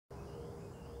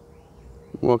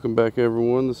Welcome back,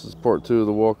 everyone. This is part 2 of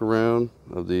the walk around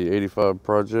of the 85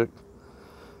 project.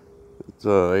 It's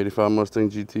a 85 Mustang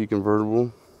GT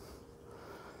convertible,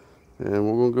 and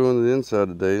we're going to go into the inside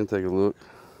today and take a look.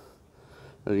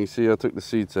 As you can see, I took the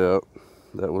seats out.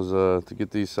 That was to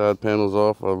get these side panels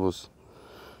off. I was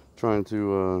trying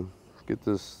to get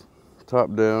this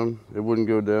top down. It wouldn't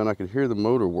go down. I could hear the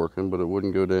motor working, but it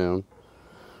wouldn't go down.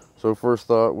 So first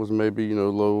thought was maybe,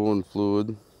 low on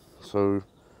fluid. So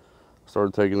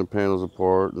started taking the panels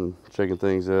apart and checking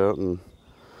things out, and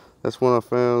that's when I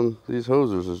found these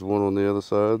hosers. There's one on the other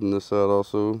side and this side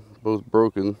also, both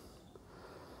broken.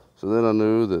 So then I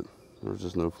knew that there was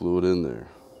just no fluid in there.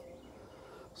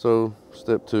 So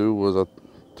step 2 was I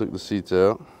took the seats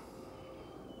out,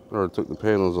 or I took the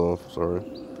panels off, sorry.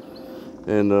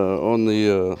 And on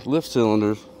the lift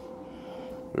cylinders,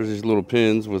 there's these little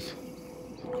pins with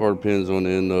card pins on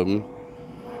the end of them.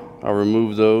 I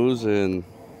removed those and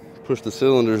pushed the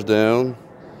cylinders down.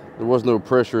 There was no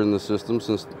pressure in the system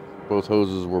since both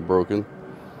hoses were broken.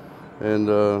 And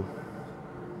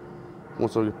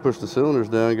once I pushed the cylinders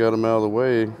down, got them out of the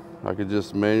way, I could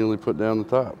just manually put down the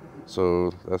top.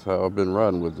 So that's how I've been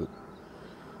riding with it.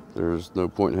 There's no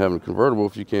point in having a convertible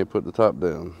if you can't put the top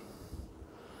down.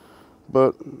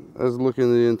 But as looking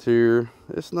at the interior,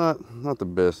 it's not the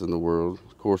best in the world.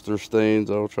 Of course, there's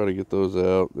stains. I'll try to get those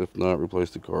out. If not,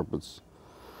 replace the carpets.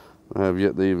 I have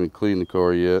yet to even clean the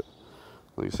car yet.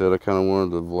 Like I said, I kind of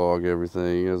wanted to vlog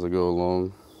everything as I go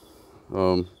along.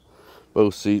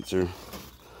 Both seats are,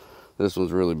 this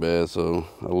one's really bad, so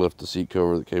I left the seat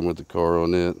cover that came with the car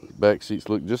on it. Back seats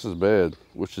look just as bad,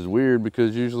 which is weird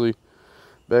because usually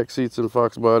back seats in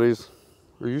Fox bodies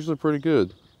are usually pretty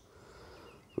good.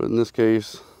 But in this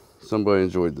case, somebody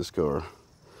enjoyed this car.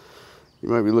 You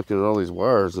might be looking at all these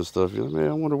wires and stuff. You're like, man,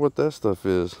 I wonder what that stuff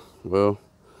is. Well,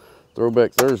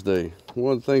 Throwback Thursday.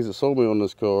 One of the things that sold me on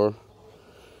this car,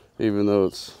 even though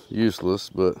it's useless,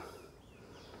 but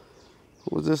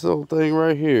what was this old thing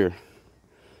right here?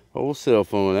 Old cell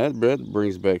phone. That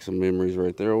brings back some memories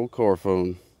right there. Old car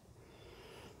phone.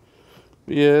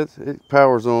 But yeah, it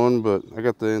powers on, but I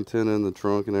got the antenna in the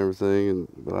trunk and everything,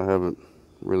 but I haven't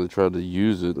really tried to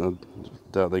use it. I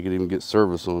doubt they could even get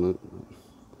service on it.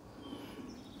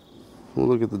 We'll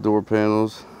look at the door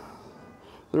panels.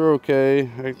 They're okay.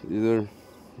 They're,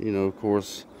 of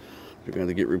course, they're going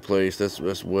to get replaced.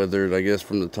 That's weathered, I guess,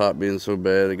 from the top being so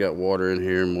bad. It got water in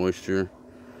here and moisture.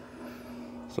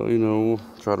 So, we'll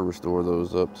try to restore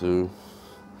those up too.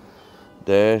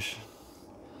 Dash,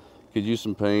 could use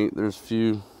some paint. There's a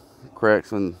few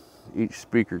cracks in each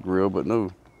speaker grill, but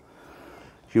no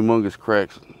humongous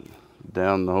cracks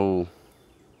down the whole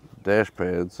dash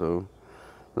pad, so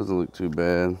doesn't look too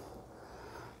bad.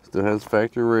 Still has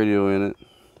factory radio in it.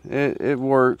 It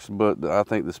works, but I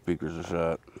think the speakers are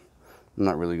shot. I'm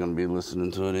not really going to be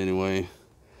listening to it anyway.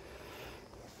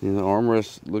 The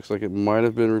armrest looks like it might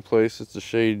have been replaced. It's a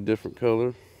shade different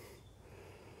color,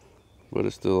 but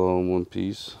it's still all in one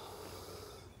piece.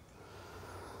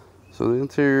 So the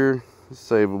interior is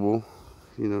savable.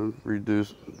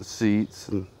 Reduce the seats,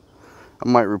 and I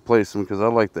might replace them because I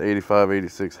like the 85,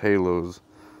 86 Halos.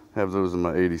 I have those in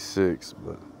my 86,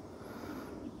 but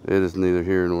it is neither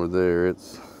here nor there.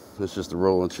 It's just a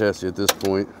rolling chassis at this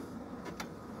point.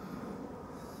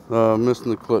 Missing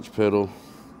the clutch pedal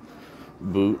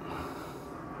boot,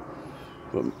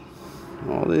 but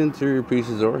all the interior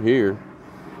pieces are here.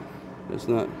 It's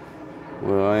not,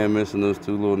 well, I am missing those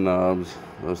two little knobs.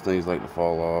 Those things like to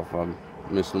fall off. I'm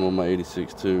missing them on my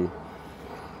 86 too.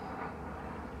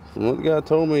 From what the guy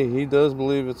told me, he does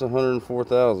believe it's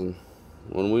 104,000.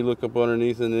 When we look up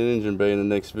underneath in the engine bay in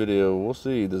the next video, we'll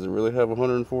see. Does it really have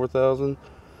 104,000?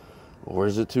 Or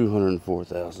is it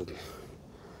 204,000?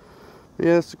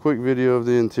 Yeah, it's a quick video of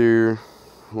the interior,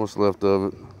 what's left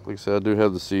of it. Like I said, I do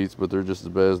have the seats, but they're just as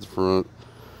bad as the front.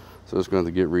 So it's going to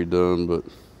have to get redone, but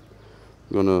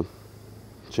I'm going to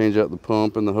change out the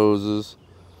pump and the hoses.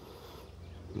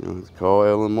 Let's call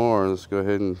LMR. Let's go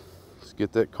ahead and let's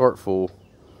get that cart full.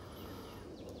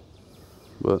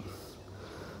 But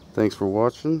thanks for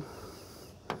watching.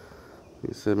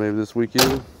 Like I said, maybe this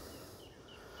weekend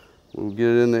we'll get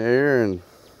it in the air and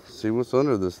see what's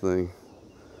under this thing.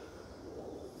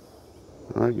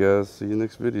 Alright guys, see you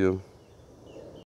next video.